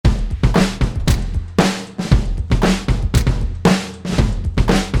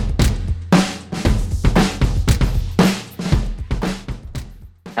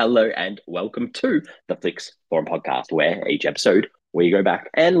Hello and welcome to the Flix Forum podcast, where each episode we go back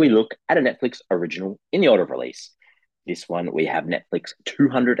and we look at a Netflix original in the order of release. This one we have Netflix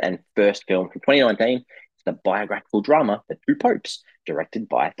 201st film from 2019. It's the biographical drama The Two Popes, directed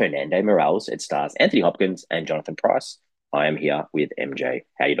by Fernando Morales. It stars Anthony Hopkins and Jonathan Pryce. I am here with MJ.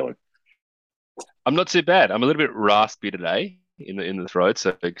 How you doing? I'm not too bad. I'm a little bit raspy today in the throat,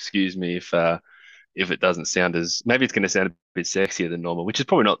 so excuse me if it doesn't sound as maybe it's going to sound a bit sexier than normal, which is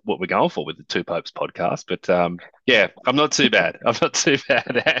probably not what we're going for with the Two Popes podcast. But yeah, I'm not too bad. I'm not too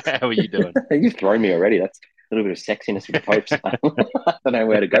bad. How are you doing? You've thrown me already. That's a little bit of sexiness with the Popes. I don't know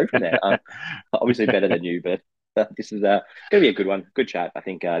where to go from there. Obviously better than you, but this is going to be a good one. Good chat. I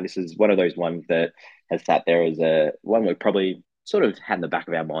think this is one of those ones that has sat there as a one we probably sort of had in the back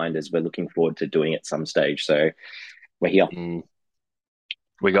of our mind as we're looking forward to doing it some stage. So we're here. Mm,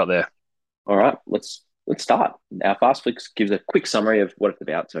 we got there. All right, let's start. Our Fast Flicks gives a quick summary of what it's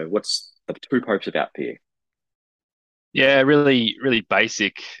about. So what's the Two Popes about for you? Yeah, really, really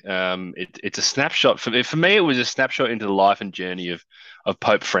basic. It's a snapshot for me. It was a snapshot into the life and journey of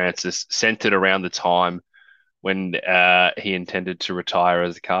Pope Francis, centered around the time when he intended to retire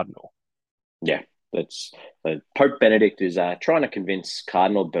as a cardinal. Yeah, that's Pope Benedict is trying to convince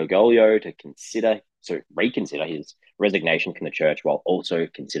Cardinal Bergoglio to reconsider his resignation from the church while also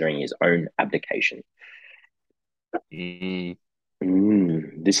considering his own abdication. Mm.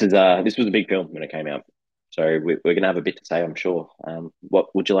 This was a big film when it came out, so we're going to have a bit to say, I'm sure.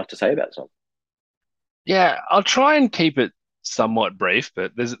 What would you like to say about this one? Yeah, I'll try and keep it somewhat brief,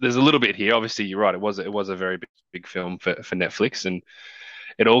 but there's a little bit here. Obviously, you're right. It was a very big film for Netflix, and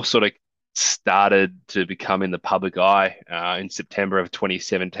it all sort of started to become in the public eye in September of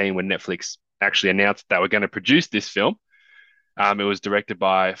 2017 when Netflix actually announced they were going to produce this film. It was directed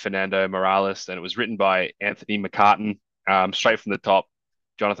by Fernando Morales, and it was written by Anthony McCarten. Straight from the top,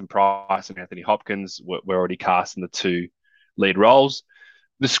 Jonathan Pryce and Anthony Hopkins were already cast in the two lead roles.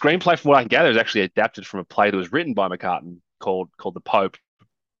 The screenplay, from what I can gather, is actually adapted from a play that was written by McCarten called The Pope,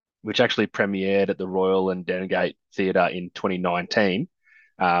 which actually premiered at the Royal and Dengate Theatre in 2019.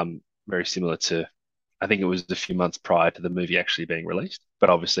 Very similar to, I think it was a few months prior to the movie actually being released,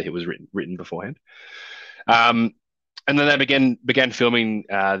 but obviously it was written beforehand. Um, and then they began filming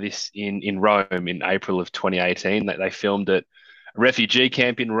this in Rome in April of 2018. They filmed at a refugee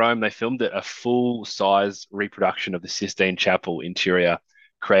camp in Rome. They filmed it a full size reproduction of the Sistine Chapel interior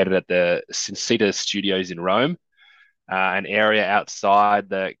created at the Cinecittà Studios in Rome, an area outside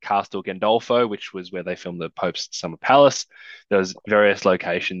the Castel Gandolfo, which was where they filmed the Pope's Summer Palace. There was various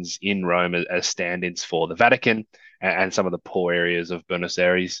locations in Rome as stand-ins for the Vatican and some of the poor areas of Buenos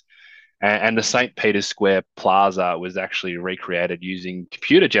Aires. And the St. Peter's Square Plaza was actually recreated using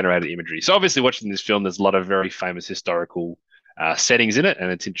computer-generated imagery. So obviously, watching this film, there's a lot of very famous historical settings in it,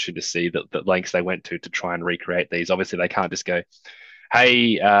 and it's interesting to see the lengths they went to try and recreate these. Obviously, they can't just go,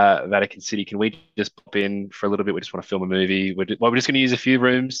 hey, Vatican City, can we just pop in for a little bit? We just want to film a movie. We're just going to use a few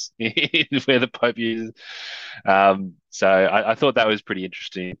rooms where the Pope uses. So I thought that was pretty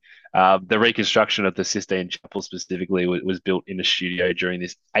interesting. The reconstruction of the Sistine Chapel specifically was built in a studio during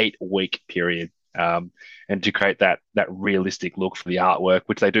this 8-week period, and to create that realistic look for the artwork,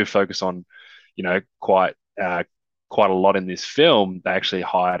 which they do focus on, quite a lot in this film. They actually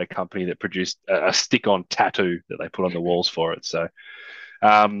hired a company that produced a stick-on tattoo that they put on the walls for it. So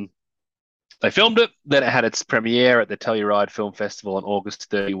um, they filmed it. Then it had its premiere at the Telluride Film Festival on August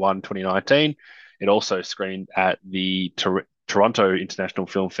 31, 2019. It also screened at the Toronto International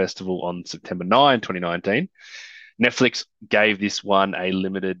Film Festival on September 9, 2019. Netflix gave this one a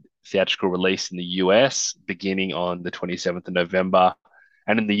limited theatrical release in the US beginning on the 27th of November,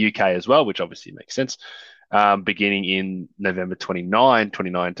 and in the UK as well, which obviously makes sense, beginning in November 29,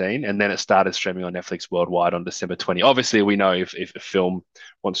 2019. And then it started streaming on Netflix worldwide on December 20. Obviously, we know if a film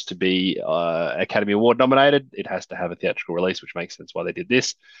wants to be Academy Award nominated, it has to have a theatrical release, which makes sense why they did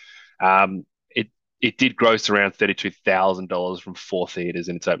this. It did gross around $32,000 from 4 theaters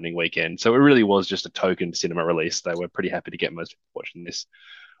in its opening weekend. So it really was just a token cinema release. They were pretty happy to get most people watching this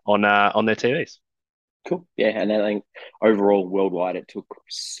on their TVs. Cool. Yeah, and I think overall worldwide it took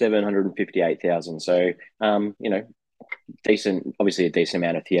 758,000. So decent, obviously a decent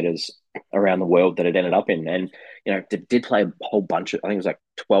amount of theaters around the world that it ended up in. And, it did play a whole bunch of, I think it was like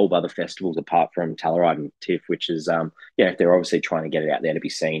 12 other festivals apart from Telluride and TIFF, which is, they're obviously trying to get it out there to be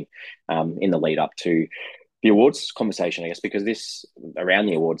seen in the lead up to the awards conversation, I guess, because this around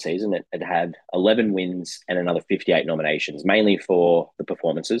the award season, it had 11 wins and another 58 nominations, mainly for the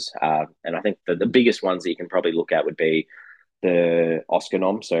performances. And I think the biggest ones that you can probably look at would be the Oscar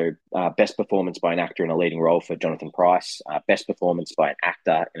nom. So, best performance by an actor in a leading role for Jonathan Pryce, best performance by an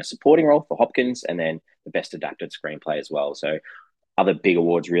actor in a supporting role for Hopkins, and then the best adapted screenplay as well. So, other big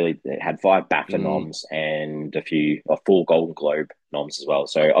awards really had five BAFTA Mm, noms and a four Golden Globe noms as well.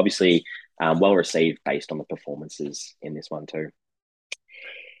 So, obviously, well received based on the performances in this one too.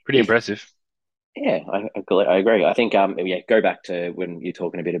 pretty If impressive. Yeah, I agree. I think yeah, go back to when you're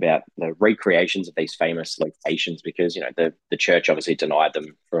talking a bit about the recreations of these famous locations because the church obviously denied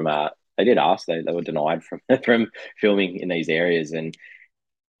them from they did ask they were denied from from filming in these areas, and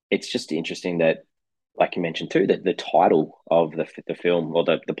it's just interesting that, like you mentioned too, that the title of the film or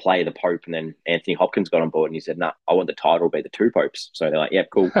the play, the Pope, and then Anthony Hopkins got on board and he said, "No, I want the title to be the Two Popes." So they're like, "Yeah,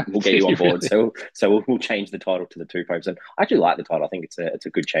 cool, we'll get Did you on you board." really? So we'll change the title to the Two Popes, and I actually like the title. I think it's a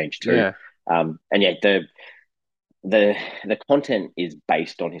good change too. Yeah. And yeah, the the content is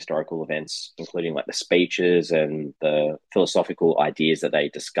based on historical events, including like the speeches and the philosophical ideas that they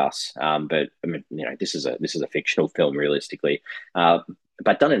discuss. But I mean, this is a fictional film, realistically, uh,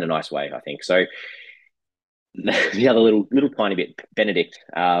 but done in a nice way, I think. So the other little tiny bit, Benedict,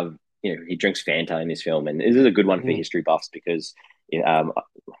 he drinks Fanta in this film, and this is a good one for Mm. history buffs because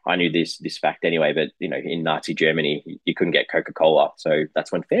I knew this fact anyway. But in Nazi Germany, you couldn't get Coca Cola, so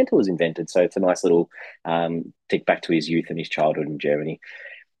that's when Fanta was invented. So it's a nice little tick back to his youth and his childhood in Germany.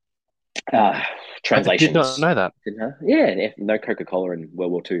 Uh, I did not Translations. know that. Yeah, no Coca Cola in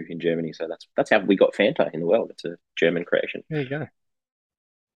World War II in Germany, so that's how we got Fanta in the world. It's a German creation. There you go.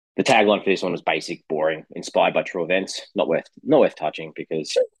 The tagline for this one was basic, boring, inspired by true events. Not worth touching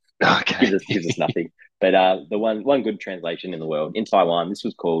because Okay. gives us nothing. But the one good translation in the world in Taiwan, this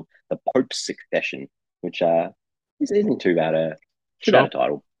was called the Pope's Succession, which isn't too bad a Sure.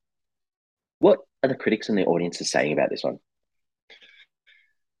 title. What are the critics and the audiences saying about this one?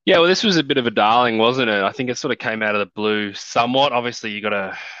 Yeah, well, this was a bit of a darling, wasn't it? I think it sort of came out of the blue somewhat. Obviously, you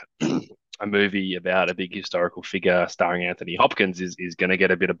got a movie about a big historical figure starring Anthony Hopkins is going to get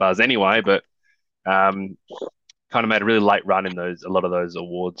a bit of buzz anyway, but um, kind of made a really late run in a lot of those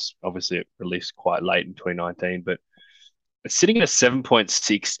awards. Obviously, it released quite late in 2019, but it's sitting at a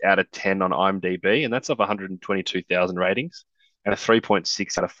 7.6 out of 10 on IMDb, and that's of 122,000 ratings, and a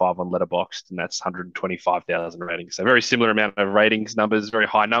 3.6 out of 5 on Letterboxd, and that's 125,000 ratings. So very similar amount of ratings numbers, very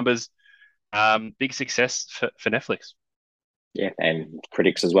high numbers. Big success for Netflix. Yeah, and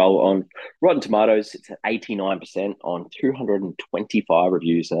critics as well on Rotten Tomatoes. It's at 89% on 225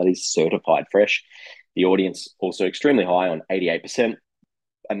 reviews. So that is certified fresh. The audience also extremely high on 88%,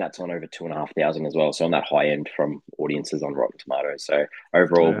 and that's on over 2,500 as well. So on that high end from audiences on Rotten Tomatoes. So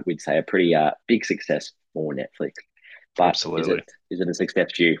overall, Yeah, we'd say a pretty big success for Netflix. But is it absolutely. is it a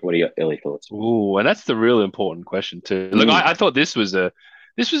success for you? What are your early thoughts? Ooh, and that's the real important question too. Look, Mm, I thought this was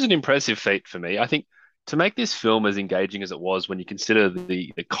an impressive feat for me. I think to make this film as engaging as it was, when you consider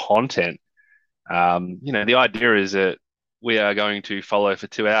the content, the idea is that we are going to follow for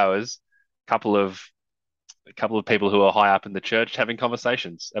 2 hours a couple of people who are high up in the church having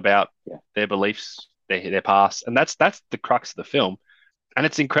conversations about yeah, their beliefs, their past, and that's the crux of the film, and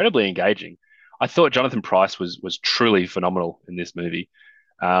it's incredibly engaging. I thought Jonathan Pryce was truly phenomenal in this movie.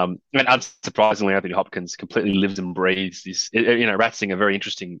 And unsurprisingly, Anthony Hopkins completely lives and breathes this. Ratsing a very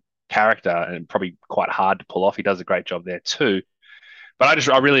interesting character and probably quite hard to pull off. He does a great job there too. But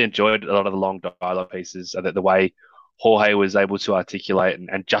I really enjoyed a lot of the long dialogue pieces, that the way Jorge was able to articulate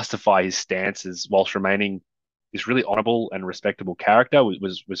and justify his stances whilst remaining this really honorable and respectable character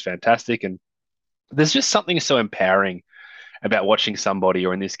was fantastic. And there's just something so empowering about watching somebody,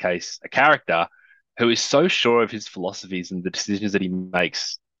 or in this case, a character, who is so sure of his philosophies and the decisions that he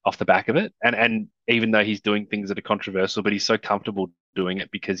makes off the back of it. And even though he's doing things that are controversial, but he's so comfortable doing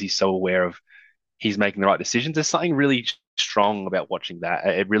it because he's so aware of he's making the right decisions. There's something really strong about watching that.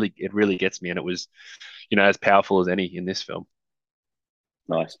 It really gets me, and it was, as powerful as any in this film.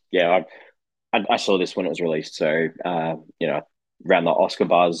 nice. Yeah, I saw this when it was released, so around the Oscar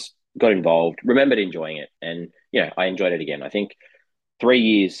buzz, got involved, remembered enjoying it, and I enjoyed it again. I think 3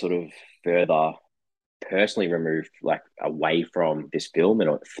 years sort of further personally removed, like away from this film,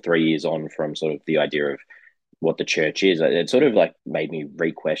 and 3 years on from sort of the idea of what the church is, it sort of like made me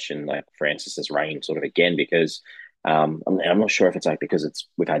re-question like Francis's reign sort of again because I'm not sure if it's like because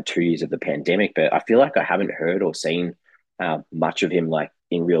we've had 2 years of the pandemic, but I feel like I haven't heard or seen much of him like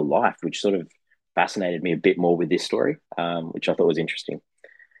in real life, which sort of fascinated me a bit more with this story, which I thought was interesting.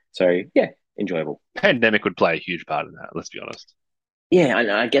 So yeah, enjoyable. Pandemic would play a huge part in that. Let's be honest. Yeah,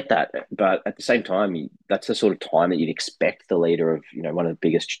 I get that, but at the same time, that's the sort of time that you'd expect the leader of one of the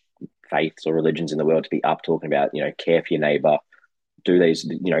biggest faiths or religions in the world to be up talking about care for your neighbor, do these,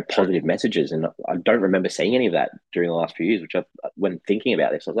 positive messages. And I don't remember seeing any of that during the last few years, which when thinking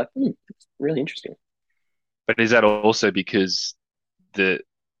about this, I was like, it's really interesting. But is that also because the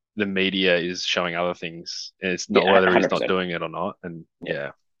the media is showing other things? And it's not Yeah, whether he's not 100%. doing it or not. And Yeah,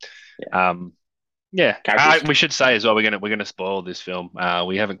 yeah, yeah. um, yeah. Characters. We should say as well we're gonna spoil this film.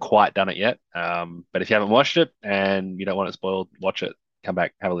 We haven't quite done it yet. But if you haven't watched it and you don't want it spoiled, watch it. Come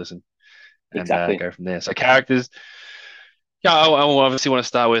back, have a listen, and Exactly. go from there. So characters. Yeah, I obviously want to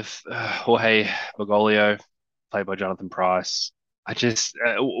start with Jorge Bergoglio, played by Jonathan Pryce. I just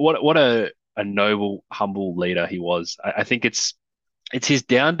what a noble, humble leader he was. I think it's his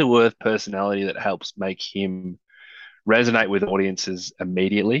down to earth personality that helps make him resonate with audiences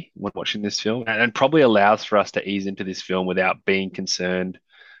immediately when watching this film, and probably allows for us to ease into this film without being concerned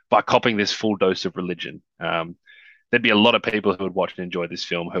by copying this full dose of religion. There'd be a lot of people who would watch and enjoy this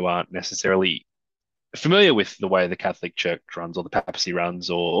film who aren't necessarily familiar with the way the Catholic Church runs or the papacy runs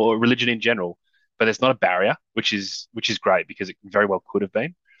or religion in general. But there's not a barrier, which is great because it very well could have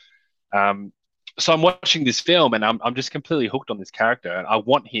been. Um, so I'm watching this film and I'm just completely hooked on this character, and I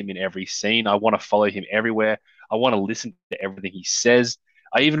want him in every scene. I want to follow him everywhere. I want to listen to everything he says.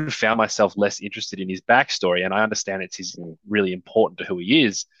 I even found myself less interested in his backstory, and I understand it's Mm. really important to who he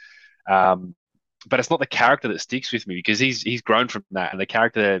is. Um, but it's not the character that sticks with me because he's grown from that, and the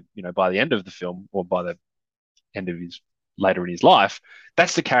character, by the end of the film or by the end of his later in his life,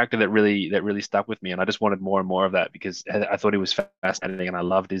 that's the character that really stuck with me, and I just wanted more and more of that because I thought he was fascinating, and I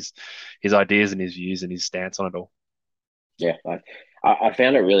loved his ideas and his views and his stance on it all. Yeah, I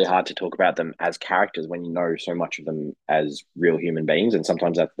found it really hard to talk about them as characters when you know so much of them as real human beings, and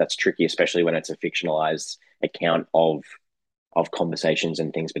sometimes that's tricky, especially when it's a fictionalized account of conversations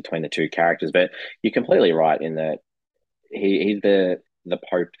and things between the two characters. But you're completely right in that he's the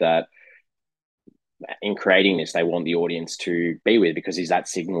Pope that in creating this they want the audience to be with, because he's that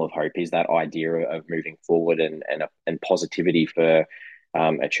signal of hope. He's that idea of moving forward and positivity for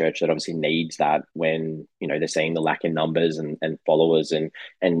a church that obviously needs that when they're seeing the lack in numbers and followers and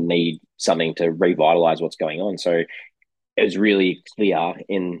need something to revitalize what's going on. So it was really clear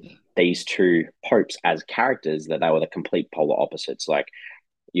in these two popes as characters that they were the complete polar opposites. Like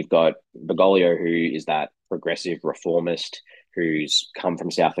you've got Bergoglio, who is that progressive reformist who's come from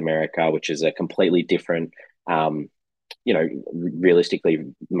South America, which is a completely different, um, realistically,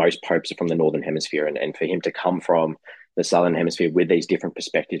 most popes are from the Northern Hemisphere. And for him to come from the Southern Hemisphere with these different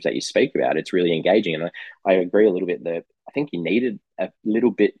perspectives that you speak about, it's really engaging. And I agree a little bit that I think you needed a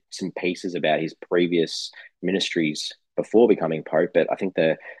little bit, some pieces about his previous ministries before becoming Pope. But I think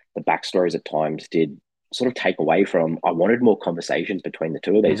the backstories at times did sort of take away from. I wanted more conversations between the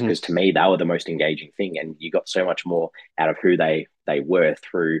two of these Mm-hmm. because to me they were the most engaging thing, and you got so much more out of who they were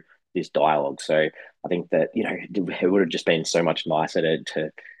through this dialogue. So I think that it would have just been so much nicer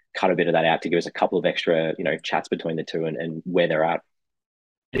to cut a bit of that out to give us a couple of extra chats between the two and where they're at.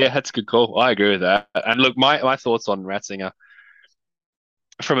 Yeah, that's a good call. I agree with that. And look, my thoughts on Ratzinger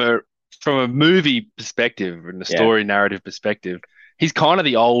from a from a movie perspective and a Yeah, story narrative perspective, he's kind of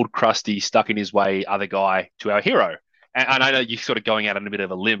the old crusty, stuck in his way other guy to our hero. And I know you're sort of going out on a bit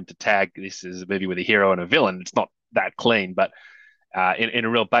of a limb to tag this as a movie with a hero and a villain. It's not that clean, but in a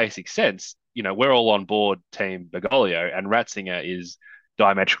real basic sense, we're all on board Team Bergoglio, and Ratzinger is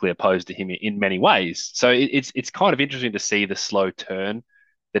diametrically opposed to him in many ways. So it's kind of interesting to see the slow turn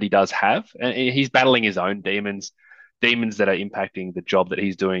that he does have, and he's battling his own demons that are impacting the job that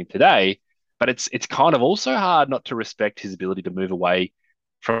he's doing today. But it's kind of also hard not to respect his ability to move away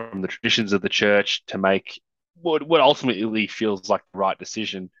from the traditions of the church to make what ultimately feels like the right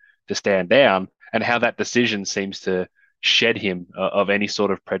decision to stand down, and how that decision seems to shed him of any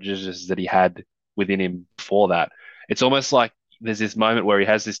sort of prejudices that he had within him before that. It's almost like there's this moment where he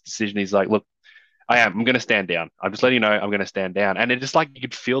has this decision. He's like, look, I'm going to stand down. I'm just letting you know I'm going to stand down. And it's just like you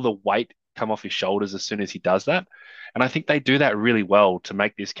could feel the weight come off his shoulders as soon as he does that. And I think they do that really well to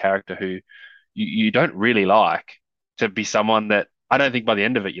make this character who you don't really like to be someone that I don't think by the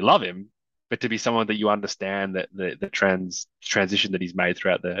end of it you love him, but to be someone that you understand that the transition that he's made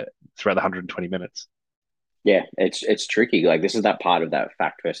throughout the 120 minutes. yeah, it's tricky. Like this is that part of that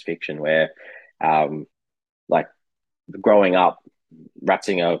fact versus fiction where, um, like growing up,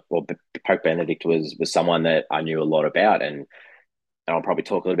 Ratzinger or Pope Benedict was someone that I knew a lot about, and I'll probably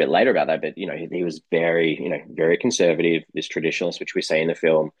talk a little bit later about that. But he was very very conservative, this traditionalist, which we see in the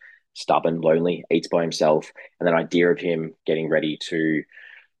film, stubborn, lonely, eats by himself, and that idea of him getting ready to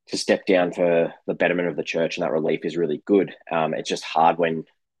step down for the betterment of the church and that relief is really good. It's just hard when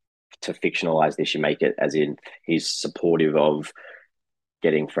to fictionalize this, you make it as in he's supportive of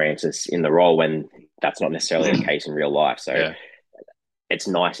getting Francis in the role when that's not necessarily the case in real life. So Yeah. it's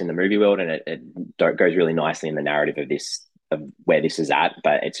nice in the movie world, and it goes really nicely in the narrative of this of where this is at.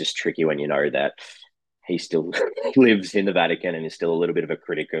 But it's just tricky when you know that he still lives in the Vatican and is still a little bit of a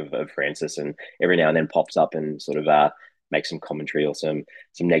critic of Francis, and every now and then pops up and sort of makes some commentary or some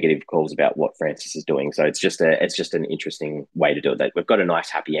negative calls about what Francis is doing. So it's just an interesting way to do it. That we've got a nice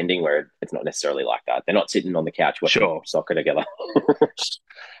happy ending where it's not necessarily like that. They're not sitting on the couch watching Sure. soccer together.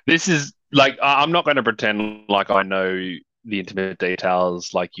 This is like I'm not going to pretend like I know the intimate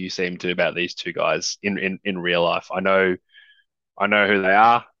details like you seem to about these two guys in real life. I know who they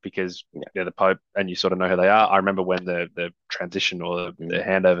are because Yeah. they're the Pope, and you sort of know who they are. I remember when the transition or the Mm.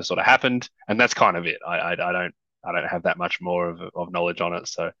 handover sort of happened, and that's kind of it. I don't have that much more of knowledge on it.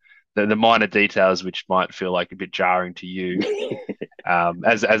 So the minor details which might feel like a bit jarring to you,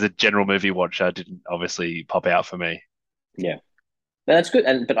 as a general movie watcher, didn't obviously pop out for me. Yeah. No, that's good,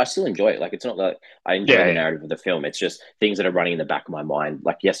 and but I still enjoy it. Like it's not that I enjoy Yeah, the yeah, narrative of the film. It's just things that are running in the back of my mind.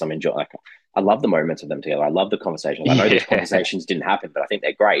 Like yes, I'm enjoying. Like I love the moments of them together. I love the conversations. I know these yeah. conversations didn't happen, but I think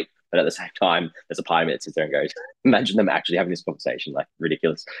they're great. But at the same time, there's a part of me that sits there and goes, "Imagine them actually having this conversation." Like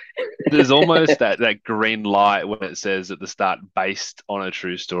ridiculous. There's almost that green light when it says at the start, based on a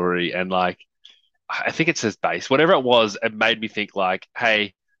true story, and like I think it says based, whatever it was, it made me think like,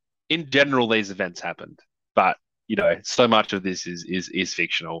 hey, in general, these events happened, but so much of this is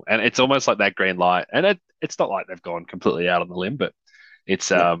fictional, and it's almost like that green light. And it's not like they've gone completely out on the limb, but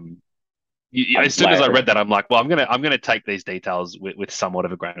it's No, I as soon as I layer it. read that, I'm like, well, I'm gonna take these details with somewhat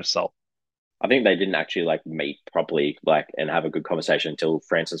of a grain of salt. I think they didn't actually like meet properly, like and have a good conversation until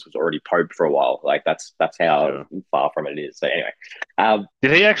Francis was already Pope for a while. Like that's how Sure. far from it is. So anyway,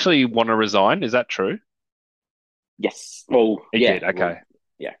 Did he actually want to resign? Is that true? yes. Well, He yeah. did. Well, Okay.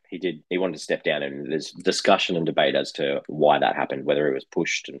 yeah, he did. He wanted to step down, and there's discussion and debate as to why that happened, whether it was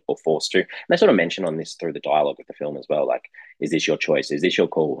pushed or forced to. And they sort of mention on this through the dialogue of the film as well. Like, is this your choice? Is this your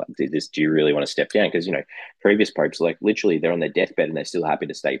call? Like, do you really want to step down? Because previous popes, like literally, they're on their deathbed and they're still happy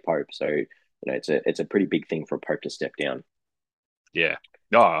to stay pope. So it's a pretty big thing for a pope to step down. Yeah.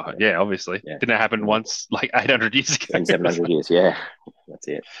 Oh, yeah. Obviously, Yeah. didn't it happen Mm. once, like 800 years ago? In 700 years. Yeah, that's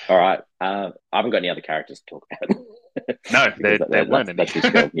it. All right. I haven't got any other characters to talk about No, because there weren't any. that's this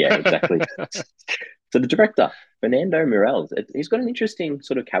film. Yeah, exactly. So the director, Fernando Meirelles, he's got an interesting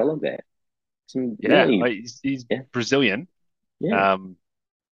sort of catalog there. Some Yeah, really, he's yeah, Brazilian. yeah. Um,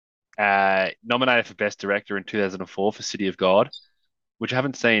 Nominated for Best Director in 2004 for City of God, which I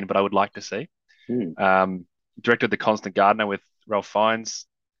haven't seen, but I would like to see. Mm, Um, Directed The Constant Gardener with Ralph Fiennes.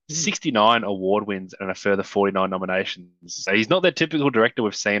 mm. 69 award wins and a further 49 nominations. So he's not the typical director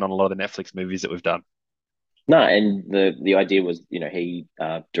we've seen on a lot of the Netflix movies that we've done. No, and the idea was, he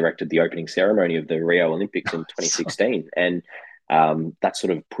directed the opening ceremony of the Rio Olympics in So, 2016, and that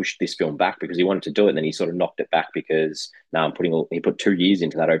sort of pushed this film back because he wanted to do it, and then he sort of knocked it back because now he put 2 years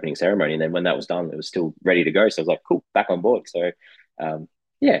into that opening ceremony, and then when that was done, it was still ready to go. So I was like, cool, back on board. So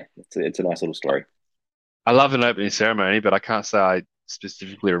yeah, it's a nice little story. I love an opening ceremony, but I can't say I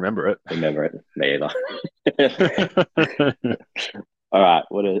specifically remember Remember it, me either. it. All right,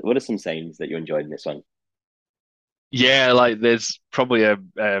 what are some scenes that you enjoyed in this one? Yeah, like there's probably a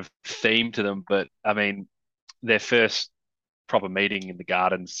theme to them, but I mean, their first proper meeting in the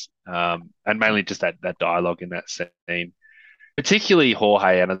gardens, and mainly just that dialogue in that scene, particularly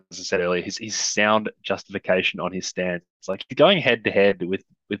Jorge, and as I said earlier, his sound justification on his stance. It's like he's going head to head with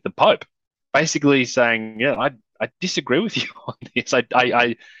the Pope, basically saying, "Yeah, I disagree with you on this.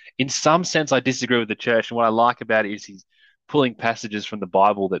 In some sense, I disagree with the church, and what I like about it is he's pulling passages from the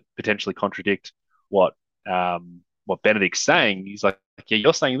Bible that potentially contradict what what Benedict's saying. He's like, yeah,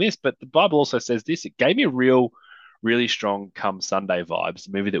 you're saying this, but the Bible also says this. It gave me really strong Come Sunday vibes,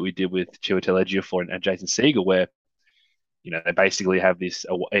 the movie that we did with Chiwetel Ejiofor and Jason Segel, where they basically have this.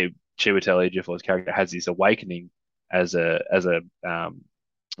 Chiwetel Ejiofor's character has this awakening as a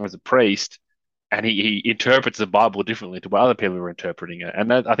priest, and he interprets the Bible differently to what other people are interpreting it.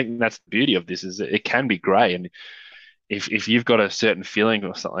 And I think that's the beauty of this is that it can be grey. And if you've got a certain feeling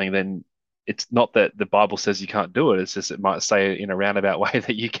or something, then it's not that the Bible says you can't do it. It's just it might say in a roundabout way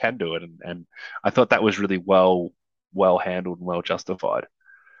that you can do it. And I thought that was really well handled and well justified.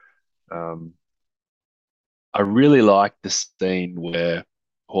 Um, I really like the scene where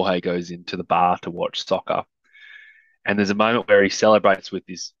Jorge goes into the bar to watch soccer, and there's a moment where he celebrates with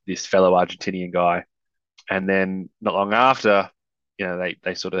this fellow Argentinian guy, and then not long after,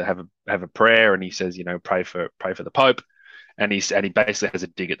 they sort of have a prayer, and he says, pray for the Pope, and he basically has a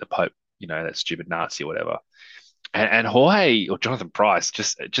dig at the Pope, that stupid Nazi or whatever, and Jorge or Jonathan Price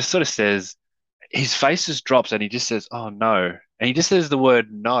just sort of says his face just drops, and he just says, "Oh no," and he just says the word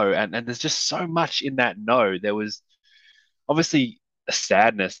no, and there's just so much in that no. There was obviously. a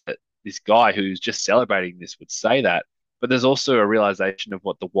sadness that this guy who's just celebrating this would say that. But there's also a realization of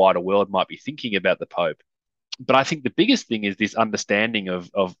what the wider world might be thinking about the Pope. But I think the biggest thing is this understanding of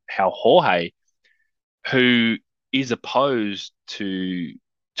how Jorge, who is opposed to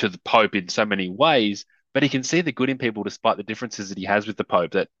the Pope in so many ways, but he can see the good in people despite the differences that he has with the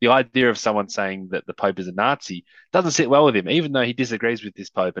Pope. That the idea of someone saying that the Pope is a Nazi doesn't sit well with him, even though he disagrees with this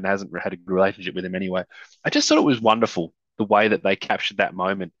Pope and hasn't had a good relationship with him anyway. I just thought it was wonderful the way that they captured that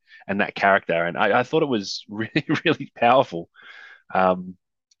moment and that character, and I thought it was really, really powerful. Yeah,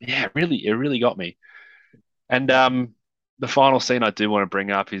 it really got me. And the final scene I do want to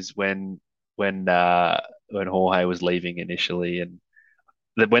bring up is when when Jorge was leaving initially, and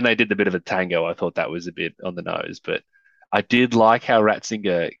when they did the bit of a tango, I thought that was a bit on the nose. But I did like how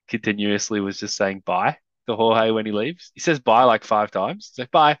Ratzinger continuously was just saying bye to Jorge when he leaves. He says bye like 5 times. He's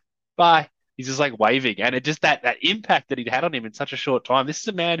like bye, bye. He's just like waving, and it just that impact that he'd had on him in such a short time. This is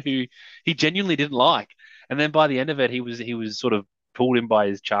a man who he genuinely didn't like, and then by the end of it, he was sort of pulled in by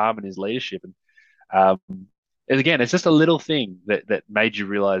his charm and his leadership. And again, it's just a little thing that made you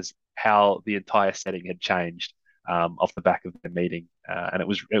realize how the entire setting had changed off the back of the meeting, and it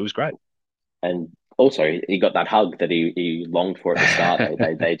was great. And also, he got that hug that he longed for at the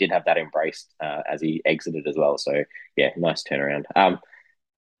start. They did have that embraced as he exited as well. So yeah, nice turnaround.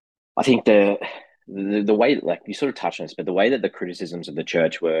 I think the way, like you sort of touched on this, but the way that the criticisms of the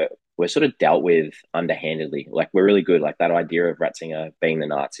church were sort of dealt with underhandedly, like we're really good. Like that idea of Ratzinger being the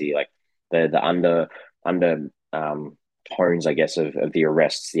Nazi, like the under tones, I guess, of the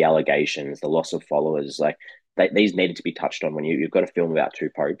arrests, the allegations, the loss of followers, like these needed to be touched on when you've got a film about two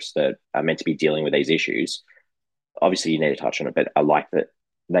popes that are meant to be dealing with these issues. Obviously, you need to touch on it, but I like that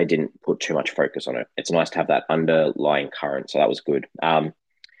they didn't put too much focus on it. It's nice to have that underlying current, so that was good.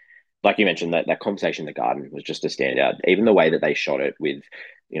 Like you mentioned, that conversation in the garden was just a standout. Even the way that they shot it with,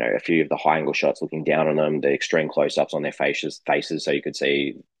 a few of the high angle shots looking down on them, the extreme close ups on their faces, so you could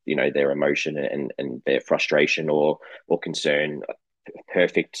see, their emotion and their frustration or concern.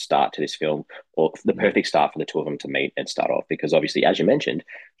 Perfect start to this film, or the perfect start for the two of them to meet and start off. Because obviously, as you mentioned,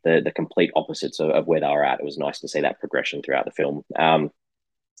 the complete opposites of where they were at. It was nice to see that progression throughout the film.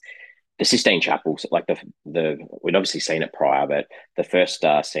 The Sistine Chapel, like the we'd obviously seen it prior, but the first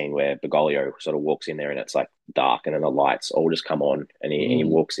scene where Bergoglio sort of walks in there and it's like dark and then the lights all just come on and he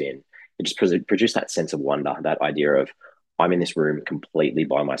walks in, it just produced that sense of wonder, that idea of I'm in this room completely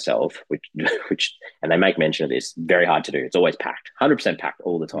by myself, which and they make mention of this, very hard to do. It's always packed, 100% packed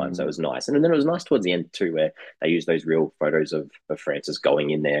all the time. So it was nice, and then it was nice towards the end too, where they used those real photos of Francis going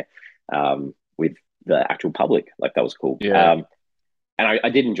in there with the actual public. Like that was cool. Yeah. And I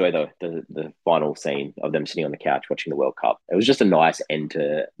did enjoy the final scene of them sitting on the couch watching the World Cup. It was just a nice end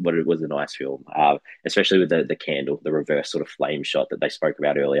to what it was, a nice film, especially with the candle, the reverse sort of flame shot that they spoke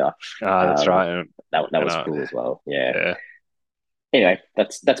about earlier. That's right. That was cool as well. Yeah. Yeah. Anyway,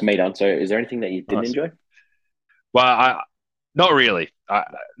 that's me done. So, is there anything that you didn't Nice. enjoy? Well, not really.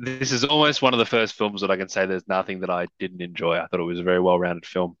 This is almost one of the first films that I can say there's nothing that I didn't enjoy. I thought it was a very well-rounded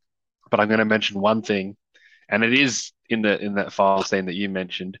film. But I'm going to mention one thing, and it is in that final scene that you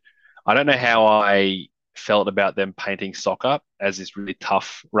mentioned. I don't know how I felt about them painting soccer as this really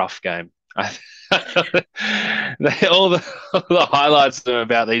tough, rough game. All the highlights of them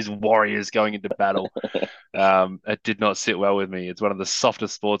about these warriors going into battle. It did not sit well with me. It's one of the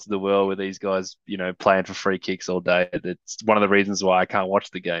softest sports in the world with these guys, playing for free kicks all day. It's one of the reasons why I can't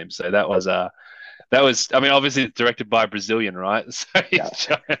watch the game. So I mean, obviously it's directed by a Brazilian, right? So Yeah. It's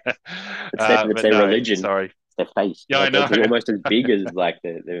but their no, religion. sorry. It's their face. Yeah, I Like, know. it's almost as big as like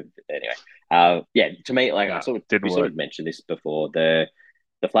the anyway. Yeah, to me, like No, we didn't sort work. of mentioned this before. The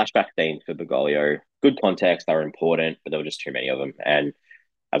flashback scenes for Bergoglio, good context, they were important, but there were just too many of them. And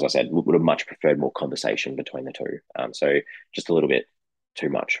as I said, would have much preferred more conversation between the two. So just a little bit too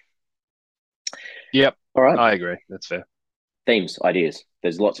much. Yep, All right, I agree. That's fair. themes, ideas.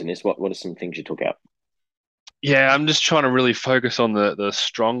 There's lots in this. What are some things you took out? Yeah, I'm just trying to really focus on the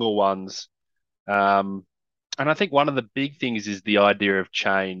stronger ones. Um, and I think one of the big things is the idea of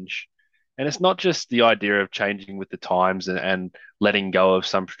change. And it's not just the idea of changing with the times and letting go of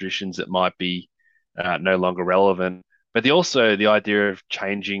some traditions that might be no longer relevant, but also the idea of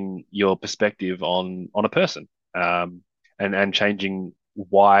changing your perspective on a person, and changing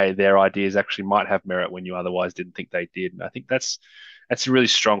why their ideas actually might have merit when you otherwise didn't think they did. And I think that's a really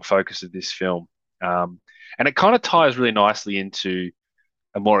strong focus of this film. Um, and it kind of ties really nicely into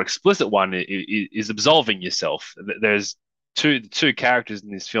a more explicit one is absolving yourself. There's two characters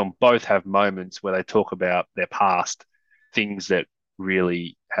in this film both have moments where they talk about their past, things that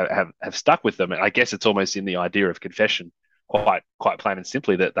really have stuck with them. And I guess it's almost in the idea of confession quite plain and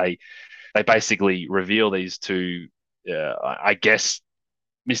simply that they basically reveal these two, I guess,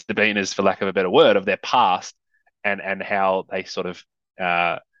 misdemeanors, for lack of a better word, of their past, and how they sort of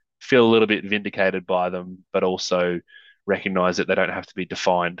uh, feel a little bit vindicated by them, but also recognize that they don't have to be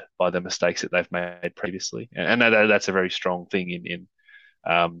defined by the mistakes that they've made previously. And that's a very strong thing in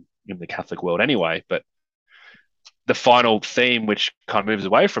the Catholic world anyway. But the final theme, which kind of moves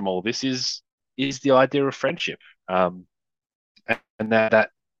away from all this, is the idea of friendship, um, and that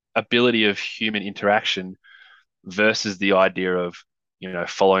ability of human interaction versus the idea of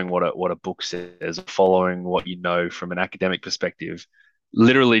following what a book says, following what you know from an academic perspective,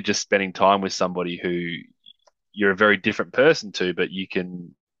 literally just spending time with somebody who you're a very different person to, but you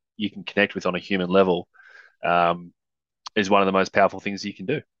can connect with on a human level, um, is one of the most powerful things you can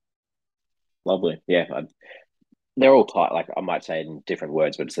do. Lovely. Yeah, they're all tight. Like I might say it in different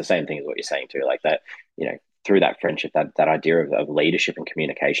words, but it's the same thing as what you're saying too. Like that, through that friendship, that idea of leadership and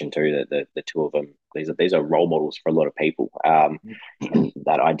communication too. The two of them, these are role models for a lot of people. And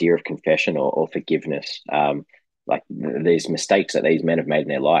that idea of confession or forgiveness, like these mistakes that these men have made in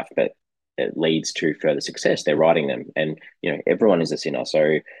their life, but it leads to further success. They're writing them, and everyone is a sinner,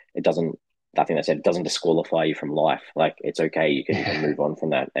 so it doesn't. I think they said it doesn't disqualify you from life. Like it's okay, you can move on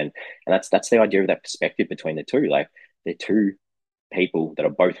from that, and that's the idea of that perspective between the two. Like they're two people that are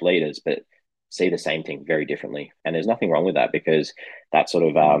both leaders, but see the same thing very differently. And there's nothing wrong with that because that sort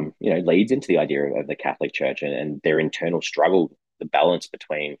of leads into the idea of the Catholic Church and their internal struggle, the balance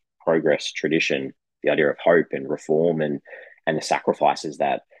between progress, tradition, the idea of hope and reform, and the sacrifices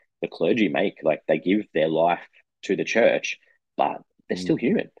that the clergy make. Like they give their life to the church, but they're still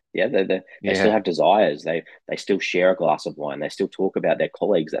human. Yeah, they still Yeah. have desires. They still share a glass of wine. They still talk about their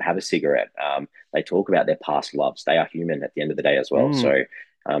colleagues that have a cigarette. They talk about their past loves. They are human at the end of the day as well. Mm. So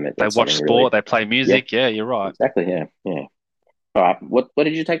They it's watch something really, sport, they play yeah, music. Yeah, you're right. exactly. Yeah, yeah. All right. What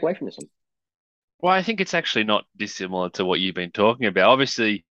did you take away from this one? Well, I think it's actually not dissimilar to what you've been talking about.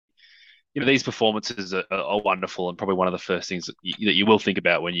 Obviously, these performances are wonderful and probably one of the first things that you will think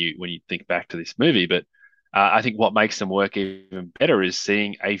about when you think back to this movie. But I think what makes them work even better is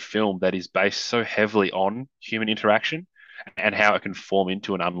seeing a film that is based so heavily on human interaction and how it can form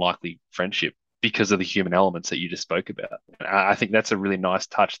into an unlikely friendship because of the human elements that you just spoke about. I think that's a really nice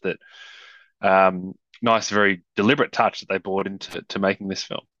touch nice, very deliberate touch that they brought into making this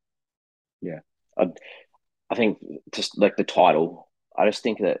film. Yeah, I, I think just like the title, I just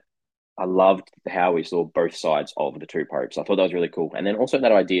think that I loved how we saw both sides of the two popes. I thought that was really cool, and then also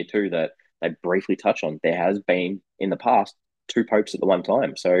that idea too that they briefly touch on. There has been in the past two popes at the one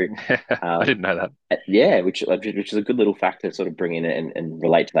time, so I um, didn't know that. yeah, which is a good little factor to sort of bring in and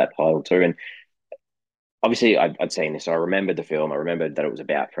relate to that title too. And obviously, I'd seen this, so I remembered the film. I remembered that it was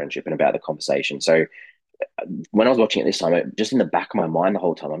about friendship and about the conversation. So when I was watching it this time, just in the back of my mind the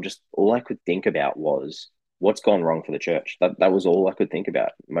whole time, I'm just all I could think about was what's gone wrong for the church. That was all I could think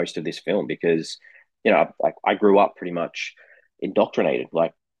about most of this film because like I grew up pretty much indoctrinated,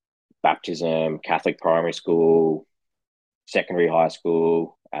 like baptism, Catholic primary school, secondary high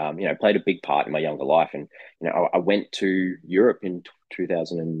school. Played a big part in my younger life, and I went to Europe in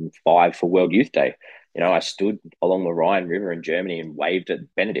 2005 for World Youth Day. I stood along the Rhine River in Germany and waved at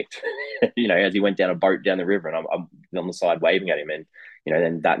Benedict. As he went down a boat down the river, and I'm on the side waving at him. And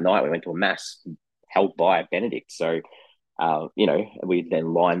then that night we went to a mass held by Benedict. So we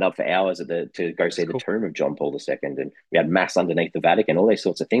then lined up for hours to go That's see the cool. tomb of John Paul II, and we had mass underneath the Vatican, all these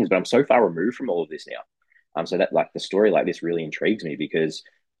sorts of things. But I'm so far removed from all of this now. So that like the story like this really intrigues me because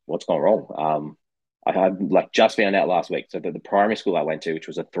what's gone wrong? I had like just found out last week. So the primary school I went to, which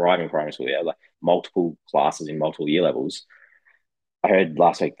was a thriving primary school, yeah, like multiple classes in multiple year levels. I heard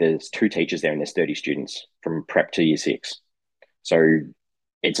last week there's two teachers there and there's 30 students from prep to year six. So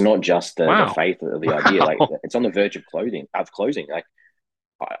it's not just the Wow. faith of the idea, like Wow. it's on the verge of closing. Like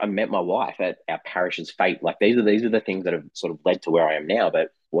I met my wife at our parish's fate. Like these are the things that have sort of led to where I am now. But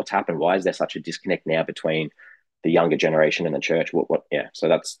what's happened? Why is there such a disconnect now between the younger generation and the church? What? Yeah. So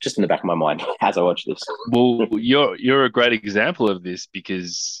that's just in the back of my mind as I watch this. Well, you're a great example of this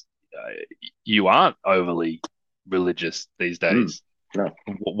because you aren't overly religious these Mm, days. no,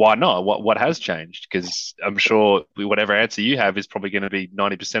 Why not? What has changed? Because I'm sure whatever answer you have is probably going to be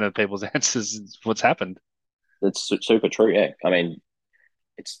 90% of people's answers. Is what's happened. it's super true. Yeah. I mean,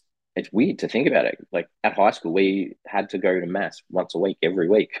 it's it's weird to think about it. Like at high school, we had to go to mass once a week, every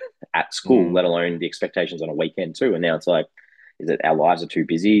week at school, Mm. let alone the expectations on a weekend too. And now it's like, is it our lives are too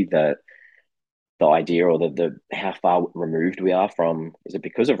busy that the idea or the how far removed we are from is it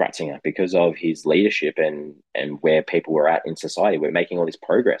because of Ratzinger, because of his leadership and where people were at in society. We're making all this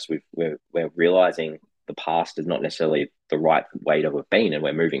progress. We're realizing the past is not necessarily the right way to have been, and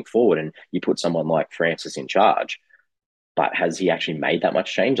we're moving forward. And you put someone like Francis in charge, but has he actually made that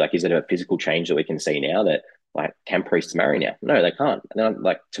much change? Like, is it a physical change that we can see now that like can priests marry now? No, they can't. And then,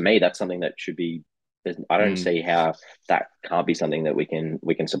 like to me, that's something that should be. I don't Mm, see how that can't be something that we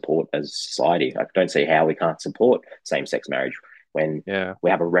can support as society. I don't see how we can't support same sex marriage when yeah. we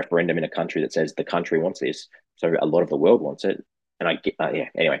have a referendum in a country that says the country wants this, so a lot of the world wants it. And I get, yeah.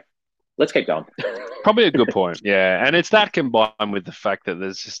 Anyway, let's keep going. Probably a good point. Yeah. And it's that combined with the fact that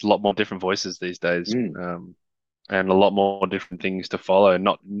there's just a lot more different voices these days. Mm. And a lot more different things to follow,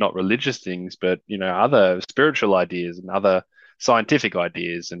 not religious things, but other spiritual ideas and other scientific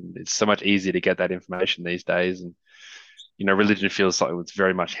ideas. And it's so much easier to get that information these days. And religion feels like it's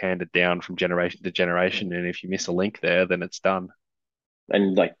very much handed down from generation to generation. And if you miss a link there, then it's done.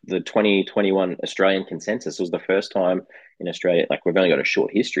 And like the 2021 Australian consensus was the first time in Australia, like we've only got a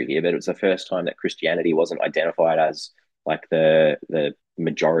short history here, but it was the first time that Christianity wasn't identified as like the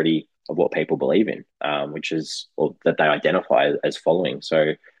majority of what people believe in, which is or that they identify as following.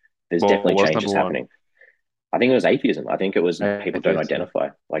 So there's What definitely was changes number one? happening. I think it was atheism. I think it was people don't Atheist. Yeah. identify.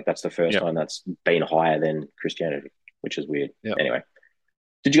 Like that's the first Yeah. time that's been higher than Christianity, which is weird. Yeah. Anyway,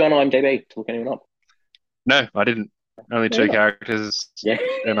 did you go on IMDb to look anyone up? No, I didn't. Only Yeah, two characters, yeah.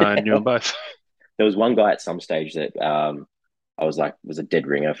 and I knew them both. There was one guy at some stage that I was like was a dead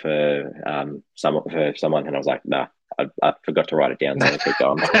ringer for someone, and I was like, nah, I forgot to write it down, so I'll keep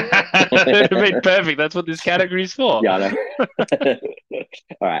going. It'd be perfect. That's what this category is for. Yeah, I know.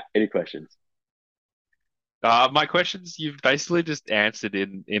 All right, any questions? My questions you've basically just answered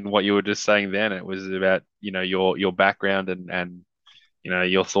in what you were just saying then. It was about, your background and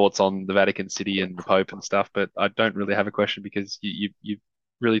your thoughts on the Vatican City and the Pope and stuff, but I don't really have a question because you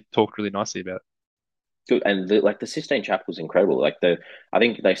really talked really nicely about it. Good, and like the Sistine Chapel is incredible. Like I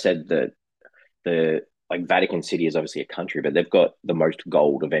think they said that the like Vatican City is obviously a country, but they've got the most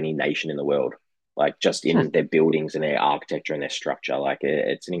gold of any nation in the world. Like just Hmm. in their buildings and their architecture and their structure, like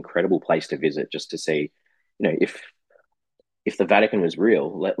it's an incredible place to visit just to see. If the Vatican was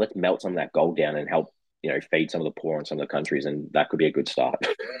real, let's melt some of that gold down and help feed some of the poor in some of the countries, and that could be a good start.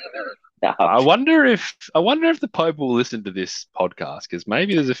 I wonder if the Pope will listen to this podcast because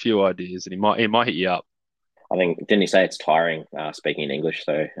maybe there's a few ideas and he might hit you up. I think didn't he say it's tiring speaking in English,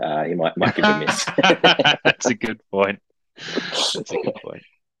 so he might give it a miss. That's a good point. That's a good point.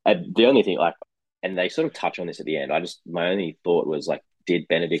 The only thing, like, and they sort of touch on this at the end. My only thought was like, did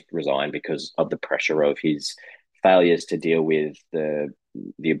Benedict resign because of the pressure of his failures to deal with the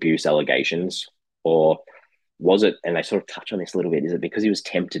abuse allegations, or was it? And they sort of touch on this a little bit. Is it because he was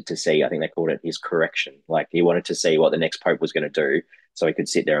tempted to see? I think they called it his correction. Like he wanted to see what the next pope was going to do, so he could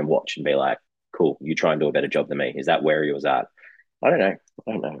sit there and watch and be like, "Cool, you try and do a better job than me." Is that where he was at? I don't know.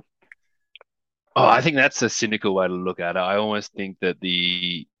 I don't know. Oh, I think that's a cynical way to look at it. I almost think that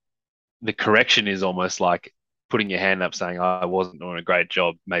the correction is almost like putting your hand up saying, I wasn't doing a great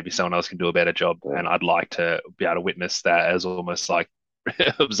job. Maybe someone else can do a better job. And I'd like to be able to witness that as almost like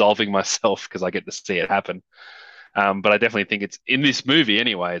absolving myself because I get to see it happen. But I definitely think it's in this movie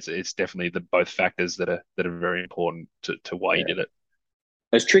anyway. It's definitely the both factors that are very important to why he Yeah. did it.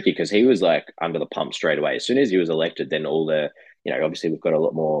 It's tricky because he was like under the pump straight away. As soon as he was elected, then all obviously we've got a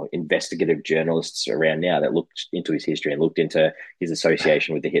lot more investigative journalists around now that looked into his history and looked into his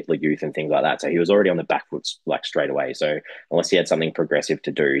association with the Hitler Youth and things like that. So he was already on the back foot like straight away. So unless he had something progressive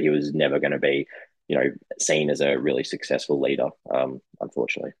to do, he was never going to be, seen as a really successful leader.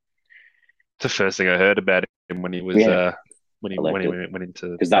 Unfortunately. It's the first thing I heard about him when he was Yeah, when he elected went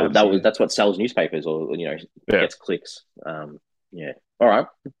into because papacy. that's what sells newspapers or Yeah. gets clicks. Yeah. All right.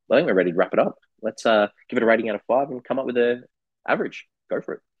 I think we're ready to wrap it up. Let's give it a rating out of 5 and come up with a average. Go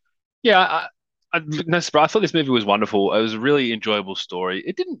for it. Yeah, no surprise. I thought this movie was wonderful. It was a really enjoyable story.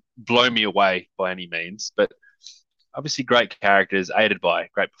 It didn't blow me away by any means, but obviously great characters aided by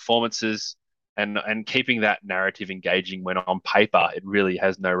great performances and keeping that narrative engaging when on paper it really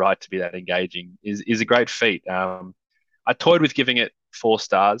has no right to be that engaging is a great feat. I toyed with giving it 4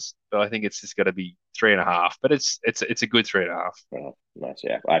 stars, but I think it's just got to be 3.5. But it's a good 3.5. Oh, nice.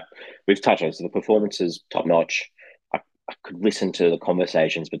 Yeah. We've touched on it. So the performance is top notch. I could listen to the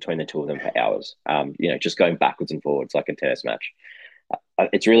conversations between the two of them for hours. Just going backwards and forwards like a tennis match.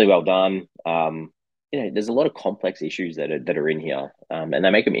 It's really well done. There's a lot of complex issues that are in here, and they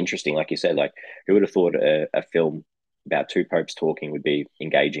make them interesting. Like you said, like who would have thought a film about two popes talking would be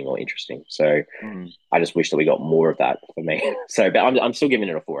engaging or interesting? So Mm. I just wish that we got more of that for me. So, but I'm still giving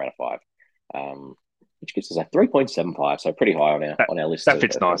it a 4 out of 5, which gives us a 3.75. So pretty high on our That, list that of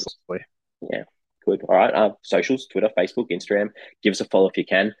fits films. nicely. Yeah, good. All right. Socials, Twitter, Facebook, Instagram. Give us a follow if you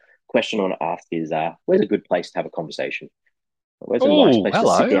can. question I want to ask is, where's a good place to have a conversation? Where's a nice Oh, place to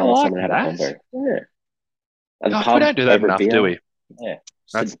hello. sit I down with like someone and have a that. convo? Yeah, at the Gosh, we pub, don't do that over a enough, do beer. we? Yeah,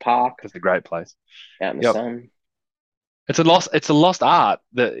 sit in That's the park, that's a great place. out in the Yep. sun. It's a lost art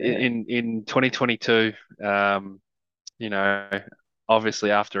that Yeah, in 2022, um, you know,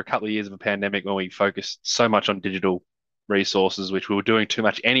 obviously after a couple of years of a pandemic when we focused so much on digital resources, which we were doing too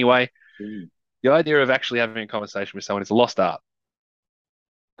much anyway, mm, the idea of actually having a conversation with someone is a lost art.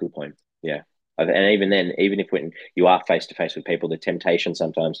 good point. Yeah, and even then, even if when you are face to face with people, the temptation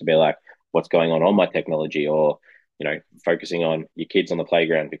sometimes to be like, "What's going on my technology?" or focusing on your kids on the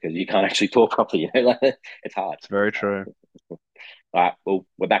playground because you can't actually talk properly. Like, it's hard. It's very true. All right, well,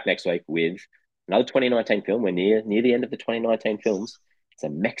 we're back next week with another 2019 film. We're near the end of the 2019 films. It's a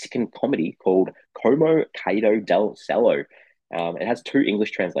Mexican comedy called Como Caído del Cielo. It has two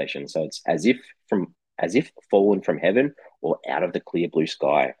English translations, so it's as if fallen from heaven or out of the clear blue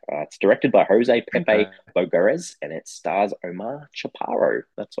sky. It's directed by Jose Pepe Okay. Bogares and it stars Omar Chaparro.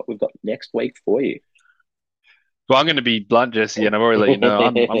 That's what we've got next week for you. Well, I'm going to be blunt, Jesse, and I've already let you know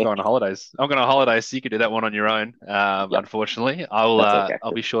I'm going on holidays. I'm going on holidays, so you could do that one on your own. Yep, Unfortunately, I'll that's okay.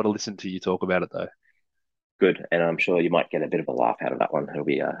 I'll be sure to listen to you talk about it though. Good, and I'm sure you might get a bit of a laugh out of that one. It'll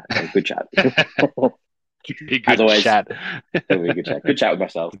be a good chat. A As good always, chat. it'll be a good chat. Good chat with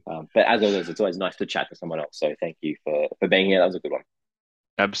myself. But as always, it's always nice to chat to someone else. So thank you for being here. That was a good one.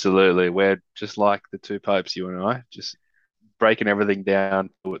 Absolutely. We're just like the two popes, you and I, just breaking everything down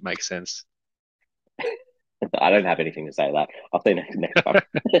so it makes sense. I don't have anything to say to that. I'll see you next time.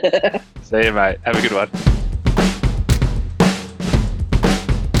 See you, mate. Have a good one.